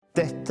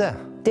Dette.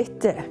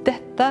 Dette.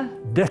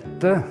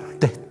 Dette.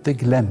 Dette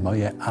glemmer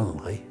jeg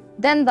aldri.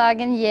 Den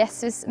dagen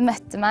Jesus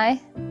møtte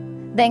meg,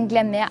 den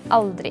glemmer jeg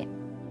aldri.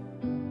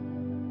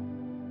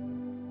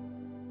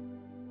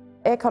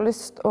 Jeg har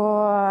lyst til å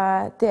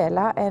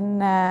dele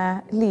en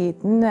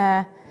liten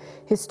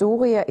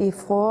historie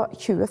fra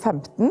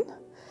 2015,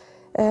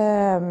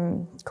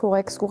 hvor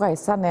jeg skulle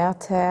reise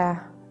ned til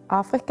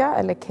Afrika,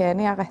 eller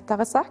Kenya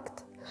rettere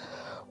sagt.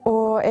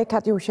 Og jeg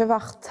hadde jo ikke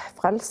vært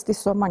frelst i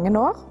så mange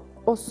år.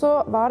 Og så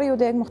var det jo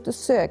det jeg måtte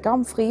søke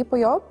om fri på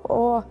jobb,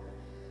 og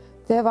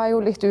det var jo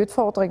litt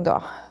utfordring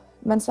da.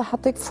 Men så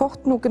hadde jeg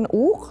fått noen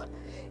ord,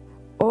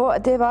 og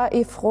det var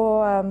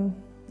fra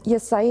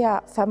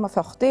Jesaja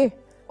 45.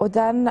 Og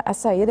den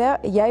sier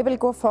der, jeg vil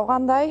gå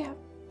foran deg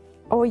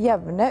og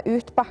jevne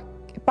ut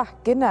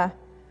bakkene.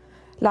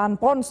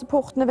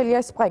 Bronseportene vil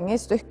jeg sprenge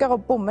i stykker,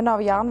 og bommen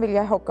av jern vil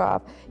jeg hogge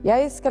av.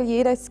 Jeg skal gi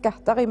deg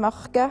skatter i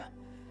mørket,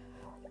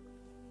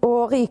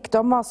 og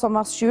rikdommer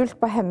som er skjult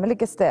på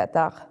hemmelige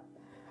steder.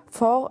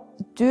 For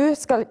du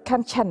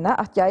kan kjenne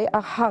at jeg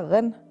er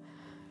Herren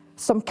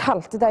som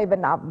kalte deg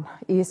ved navn,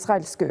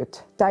 Israels Gud.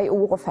 De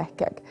ordene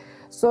fikk jeg.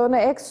 Så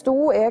når jeg sto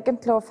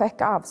egentlig og fikk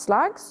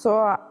avslag,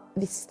 så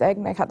visste jeg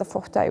når jeg hadde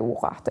fått de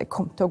ordene at jeg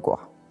kom til å gå.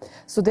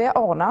 Så det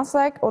ordnet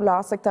seg og la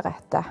seg til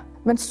rette.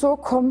 Men så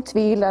kom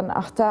tvilen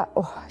at,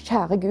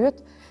 kjære Gud,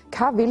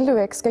 hva vil du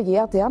jeg skal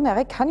gjøre der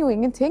nede? Jeg kan jo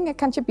ingenting, jeg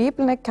kan ikke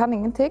Bibelen, jeg kan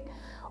ingenting.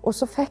 Og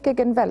så fikk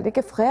jeg en veldig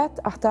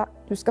fred at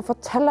du skal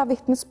fortelle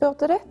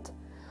vitnesbyrdet ditt,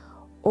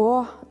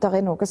 og det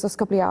er noe som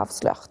skal bli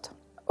avslørt.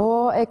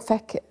 Og jeg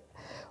fikk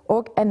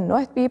også enda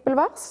et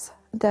bibelvers,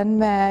 den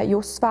med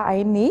Josva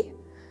 1,9,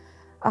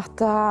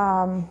 at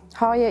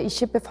har jeg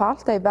ikke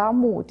befalt deg, vær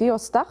modig og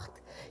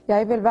sterk,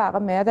 jeg vil være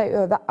med deg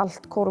over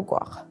alt hvor du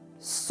går.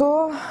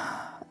 Så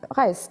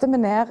reiste vi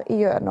ned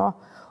igjennom,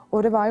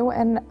 og det var jo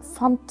en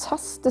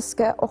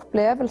fantastisk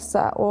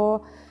opplevelse,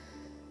 og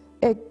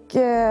jeg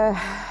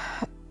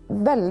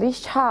veldig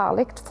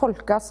kjærligt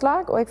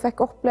folkeslag, og jeg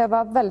fikk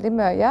oppleve veldig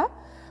mye,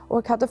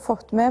 og jeg hadde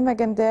fått med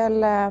meg en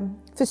del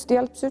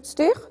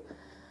førstehjelpsutstyr,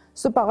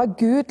 så bare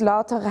Gud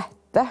la til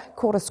rette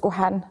hvor det skulle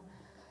hen.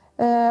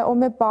 Og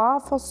vi ba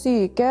for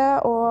syke,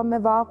 og vi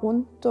var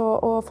rundt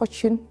og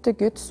forkynte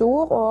Guds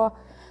ord,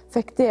 og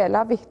fikk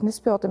dele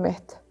vitnesbyrdet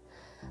mitt.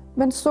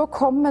 Men så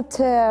kom vi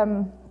til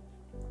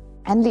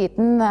en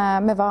liten,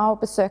 vi var og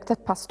besøkte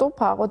et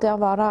pastorpar, og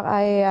der var det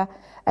en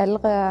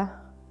eldre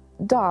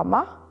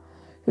dame.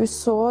 Hun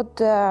såd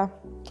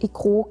i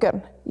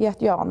kroken i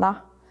et hjørne.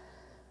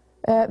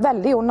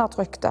 Veldig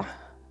undertrykte.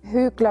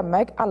 Hun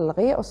glemmer jeg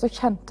aldri, og så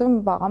kjente vi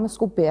bare at vi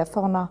skulle be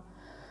for henne.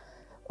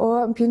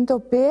 Og vi begynte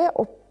å be,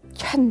 og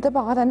kjente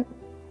bare den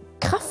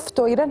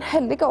kraften i den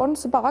hellige ånd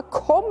som bare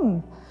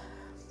kom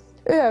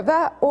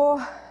over,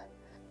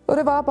 og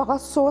det var bare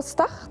så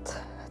sterkt,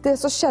 det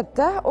som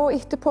skjedde. Og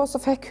etterpå så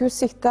fikk hun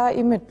sitte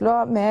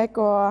imellom meg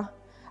og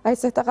jeg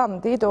som heter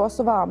Randi da,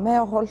 som var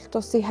med og holdt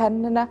oss i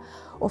hendene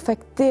og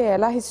fikk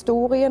dele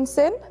historien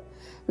sin.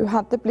 Hun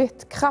hadde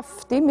blitt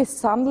kraftig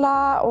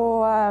mishandlet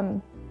og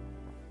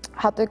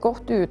hadde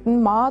gått uten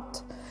mat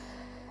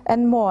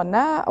en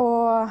måned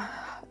og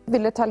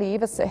ville ta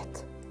livet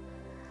sitt.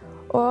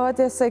 Og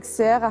det som jeg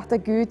ser at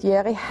Gud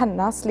gjør i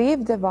hennes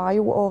liv, det var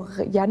jo å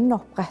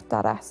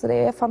gjenopprette det. Så det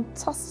er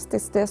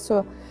fantastisk det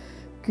som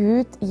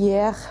Gud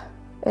gjør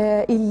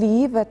i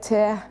livet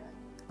til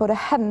både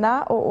henne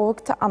og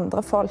også til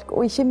andre folk.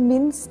 Og ikke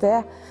minst det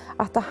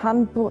at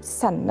han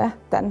sender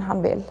den han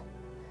vil.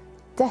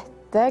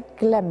 Dette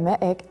glemmer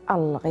jeg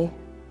aldri.